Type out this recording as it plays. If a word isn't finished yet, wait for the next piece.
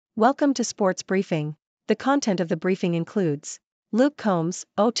Welcome to Sports Briefing. The content of the briefing includes Luke Combs,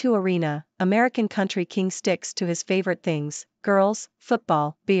 O2 Arena, American Country King sticks to his favorite things, girls,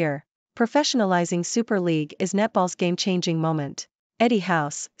 football, beer. Professionalizing Super League is netball's game-changing moment. Eddie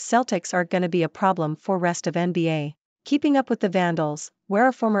House, Celtics are gonna be a problem for rest of NBA. Keeping up with the Vandals, where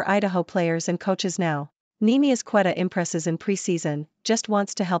are former Idaho players and coaches now? Neemias Queta impresses in preseason, just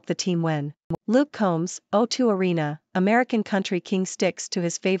wants to help the team win. Luke Combs, O2 Arena, American Country King sticks to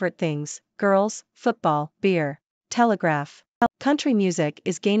his favorite things, girls, football, beer. Telegraph. Country music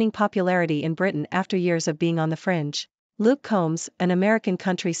is gaining popularity in Britain after years of being on the fringe. Luke Combs, an American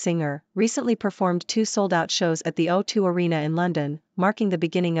country singer, recently performed 2 sold-out shows at the O2 Arena in London, marking the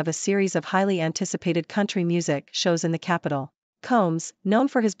beginning of a series of highly anticipated country music shows in the capital. Combs, known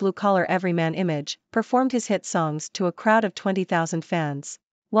for his blue-collar everyman image, performed his hit songs to a crowd of 20,000 fans.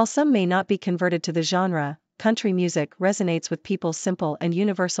 While some may not be converted to the genre, country music resonates with people's simple and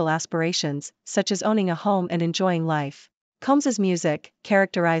universal aspirations, such as owning a home and enjoying life. Combs's music,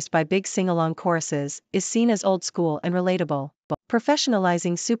 characterized by big sing-along choruses, is seen as old school and relatable.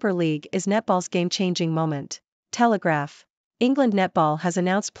 Professionalizing Super League is netball's game-changing moment. Telegraph. England Netball has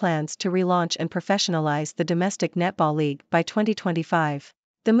announced plans to relaunch and professionalize the domestic netball league by 2025.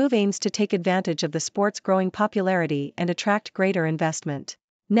 The move aims to take advantage of the sport's growing popularity and attract greater investment.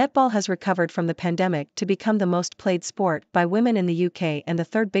 Netball has recovered from the pandemic to become the most played sport by women in the UK and the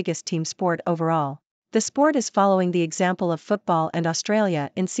third biggest team sport overall. The sport is following the example of football and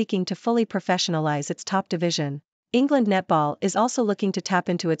Australia in seeking to fully professionalize its top division. England Netball is also looking to tap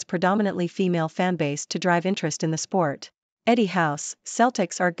into its predominantly female fanbase to drive interest in the sport. Eddie House,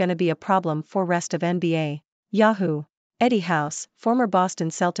 Celtics are gonna be a problem for rest of NBA. Yahoo! Eddie House, former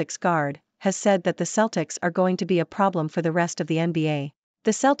Boston Celtics guard, has said that the Celtics are going to be a problem for the rest of the NBA.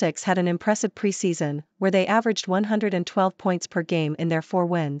 The Celtics had an impressive preseason, where they averaged 112 points per game in their 4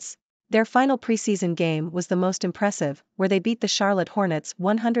 wins. Their final preseason game was the most impressive, where they beat the Charlotte Hornets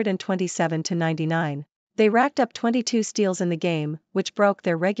 127-99. They racked up 22 steals in the game, which broke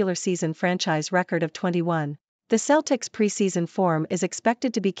their regular season franchise record of 21. The Celtics' preseason form is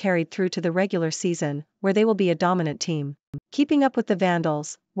expected to be carried through to the regular season, where they will be a dominant team. Keeping up with the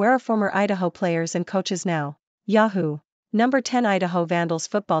Vandals, where are former Idaho players and coaches now? Yahoo! Number 10 Idaho Vandals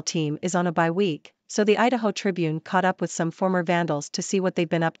football team is on a bye week, so the Idaho Tribune caught up with some former Vandals to see what they've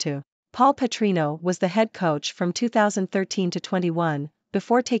been up to. Paul Petrino was the head coach from 2013 to 21,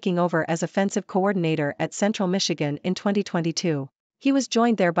 before taking over as offensive coordinator at Central Michigan in 2022. He was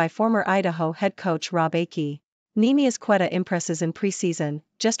joined there by former Idaho head coach Rob Akey. Neemias Queta impresses in preseason,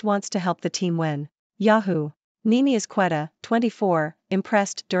 just wants to help the team win. Yahoo! Neemias Queta, 24,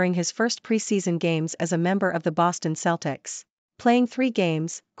 impressed during his first preseason games as a member of the Boston Celtics. Playing 3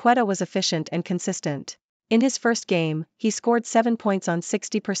 games, Queta was efficient and consistent. In his first game, he scored 7 points on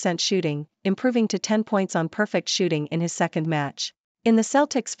 60% shooting, improving to 10 points on perfect shooting in his second match. In the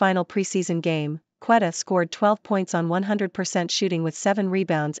Celtics' final preseason game, Queta scored 12 points on 100% shooting with 7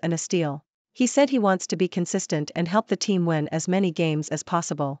 rebounds and a steal. He said he wants to be consistent and help the team win as many games as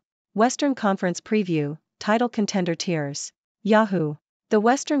possible. Western Conference Preview, Title Contender Tiers. Yahoo! The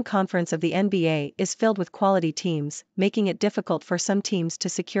Western Conference of the NBA is filled with quality teams, making it difficult for some teams to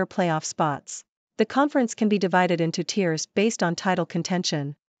secure playoff spots. The conference can be divided into tiers based on title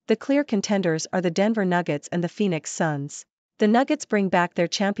contention. The clear contenders are the Denver Nuggets and the Phoenix Suns. The Nuggets bring back their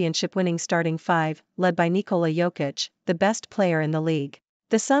championship-winning starting 5, led by Nikola Jokic, the best player in the league.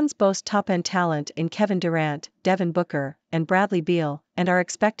 The Suns boast top-end talent in Kevin Durant, Devin Booker, and Bradley Beal, and are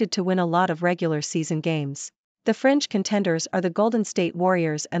expected to win a lot of regular season games. The fringe contenders are the Golden State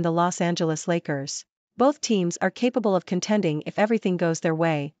Warriors and the Los Angeles Lakers. Both teams are capable of contending if everything goes their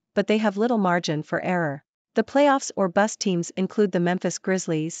way, but they have little margin for error. The playoffs or bust teams include the Memphis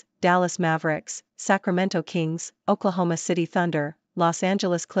Grizzlies, Dallas Mavericks, Sacramento Kings, Oklahoma City Thunder, Los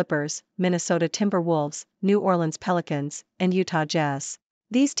Angeles Clippers, Minnesota Timberwolves, New Orleans Pelicans, and Utah Jazz.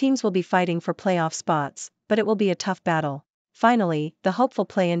 These teams will be fighting for playoff spots, but it will be a tough battle. Finally, the hopeful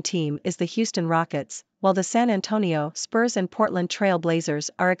play-in team is the Houston Rockets, while the San Antonio Spurs and Portland Trail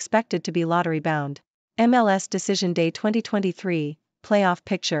Blazers are expected to be lottery-bound. MLS Decision Day 2023, Playoff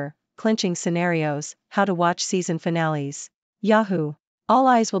Picture, Clinching Scenarios, How to Watch Season Finales. Yahoo! All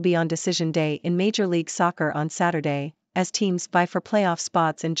eyes will be on Decision Day in Major League Soccer on Saturday, as teams vie for playoff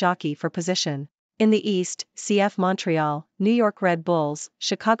spots and jockey for position. In the East, CF Montreal, New York Red Bulls,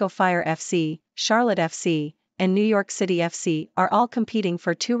 Chicago Fire FC, Charlotte FC, and New York City FC are all competing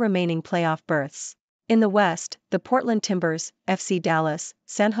for 2 remaining playoff berths. In the West, the Portland Timbers, FC Dallas,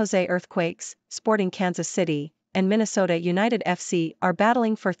 San Jose Earthquakes, Sporting Kansas City, and Minnesota United FC are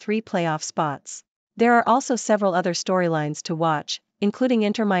battling for 3 playoff spots. There are also several other storylines to watch, including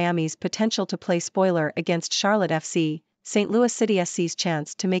Inter Miami's potential to play spoiler against Charlotte FC, St. Louis City SC's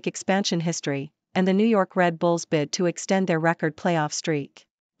chance to make expansion history, and the New York Red Bulls' bid to extend their record playoff streak.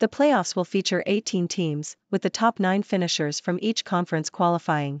 The playoffs will feature 18 teams, with the top 9 finishers from each conference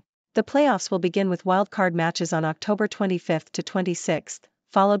qualifying. The playoffs will begin with wildcard matches on October 25 to 26,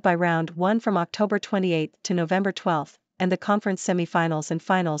 followed by Round 1 from October 28 to November 12, and the conference semifinals and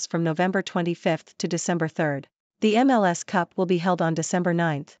finals from November 25 to December 3. The MLS Cup will be held on December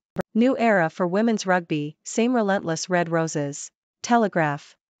 9. New era for women's rugby, same relentless Red Roses.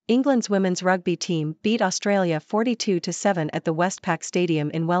 Telegraph. England's women's rugby team beat Australia 42-7 at the Westpac Stadium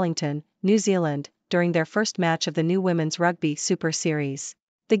in Wellington, New Zealand, during their first match of the new Women's Rugby Super Series.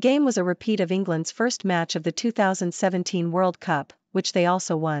 The game was a repeat of England's first match of the 2017 World Cup, which they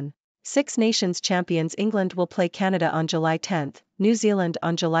also won. Six Nations champions England will play Canada on July 10, New Zealand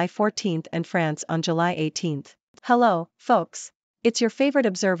on July 14 and France on July 18. Hello, folks. It's your favorite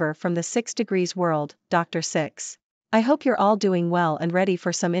observer from the 6 Degrees World, Dr. Six. I hope you're all doing well and ready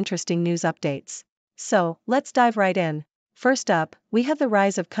for some interesting news updates. So, let's dive right in. First up, we have the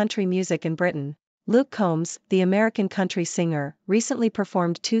rise of country music in Britain. Luke Combs, the American country singer, recently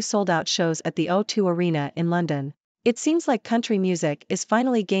performed 2 sold-out shows at the O2 Arena in London. It seems like country music is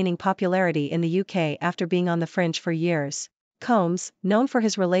finally gaining popularity in the UK after being on the fringe for years. Combs, known for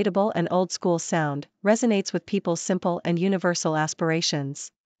his relatable and old-school sound, resonates with people's simple and universal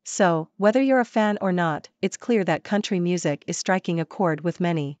aspirations. So, whether you're a fan or not, it's clear that country music is striking a chord with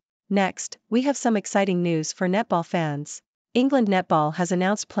many. Next, we have some exciting news for netball fans. England Netball has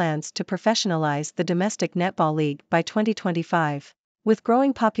announced plans to professionalize the domestic netball league by 2025. With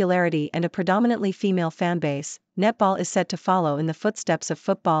growing popularity and a predominantly female fanbase, netball is set to follow in the footsteps of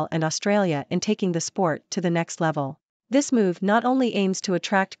football and Australia in taking the sport to the next level. This move not only aims to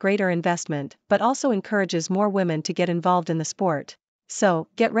attract greater investment but also encourages more women to get involved in the sport. So,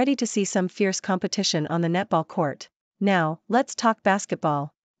 get ready to see some fierce competition on the netball court. Now, let's talk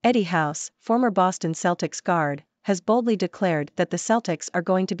basketball. Eddie House, former Boston Celtics guard, has boldly declared that the Celtics are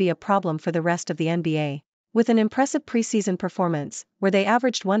going to be a problem for the rest of the NBA. With an impressive preseason performance, where they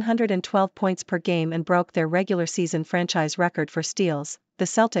averaged 112 points per game and broke their regular season franchise record for steals, the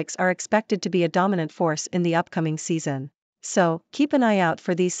Celtics are expected to be a dominant force in the upcoming season. So, keep an eye out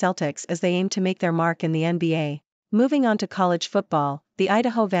for these Celtics as they aim to make their mark in the NBA. Moving on to college football, the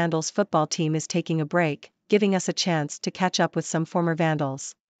Idaho Vandals football team is taking a break, giving us a chance to catch up with some former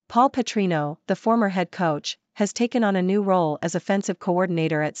Vandals. Paul Petrino, the former head coach, has taken on a new role as offensive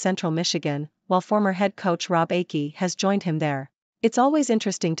coordinator at Central Michigan, while former head coach Rob Akey has joined him there. It's always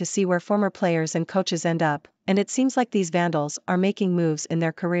interesting to see where former players and coaches end up, and it seems like these Vandals are making moves in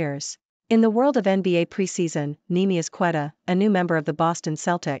their careers. In the world of NBA preseason, Neemias Queta, a new member of the Boston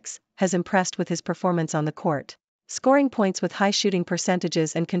Celtics, has impressed with his performance on the court. Scoring points with high shooting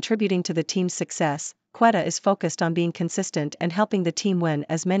percentages and contributing to the team's success, Queta is focused on being consistent and helping the team win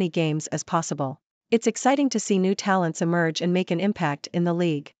as many games as possible. It's exciting to see new talents emerge and make an impact in the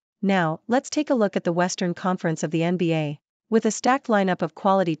league. Now, let's take a look at the Western Conference of the NBA. With a stacked lineup of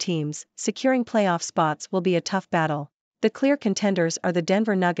quality teams, securing playoff spots will be a tough battle. The clear contenders are the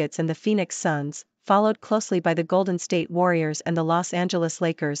Denver Nuggets and the Phoenix Suns, followed closely by the Golden State Warriors and the Los Angeles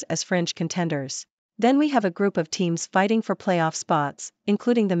Lakers as fringe contenders. Then we have a group of teams fighting for playoff spots,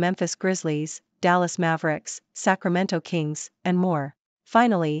 including the Memphis Grizzlies, Dallas Mavericks, Sacramento Kings, and more.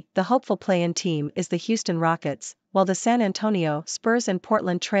 Finally, the hopeful play-in team is the Houston Rockets, while the San Antonio Spurs and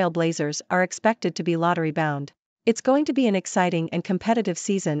Portland Trail Blazers are expected to be lottery-bound. It's going to be an exciting and competitive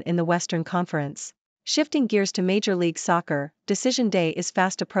season in the Western Conference. Shifting gears to Major League Soccer, Decision Day is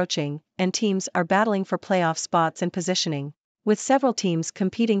fast approaching, and teams are battling for playoff spots and positioning. With several teams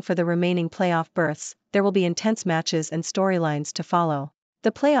competing for the remaining playoff berths, there will be intense matches and storylines to follow.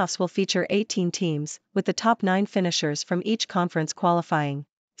 The playoffs will feature 18 teams, with the top 9 finishers from each conference qualifying.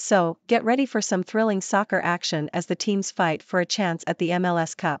 So, get ready for some thrilling soccer action as the teams fight for a chance at the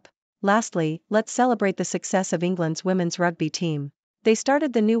MLS Cup. Lastly, let's celebrate the success of England's women's rugby team. They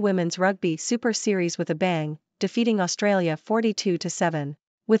started the new Women's Rugby Super Series with a bang, defeating Australia 42-7.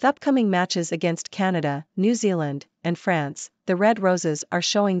 With upcoming matches against Canada, New Zealand, and France, the Red Roses are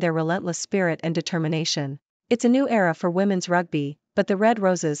showing their relentless spirit and determination. It's a new era for women's rugby, but the Red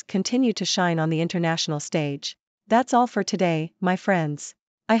Roses continue to shine on the international stage. That's all for today, my friends.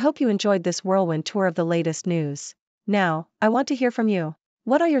 I hope you enjoyed this whirlwind tour of the latest news. Now, I want to hear from you.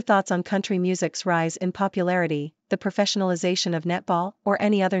 What are your thoughts on country music's rise in popularity, the professionalization of netball, or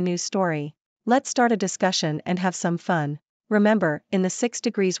any other news story? Let's start a discussion and have some fun. Remember, in the 6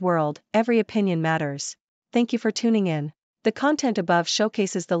 Degrees world, every opinion matters. Thank you for tuning in. The content above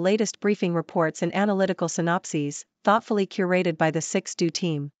showcases the latest briefing reports and analytical synopses, thoughtfully curated by the 6Do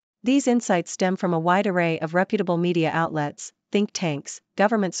team. These insights stem from a wide array of reputable media outlets, think tanks,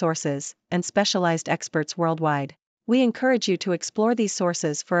 government sources, and specialized experts worldwide. We encourage you to explore these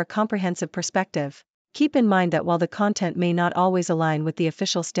sources for a comprehensive perspective. Keep in mind that while the content may not always align with the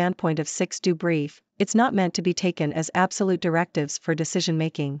official standpoint of 6Do Brief, it's not meant to be taken as absolute directives for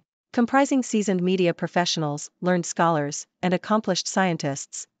decision-making. Comprising seasoned media professionals, learned scholars, and accomplished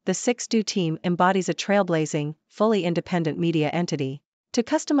scientists, the 6Do team embodies a trailblazing, fully independent media entity. To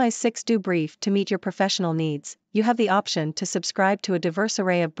customize 6Do Brief to meet your professional needs, you have the option to subscribe to a diverse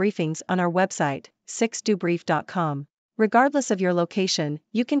array of briefings on our website, 6dobrief.com. Regardless of your location,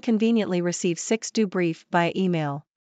 you can conveniently receive 6Do Brief via email.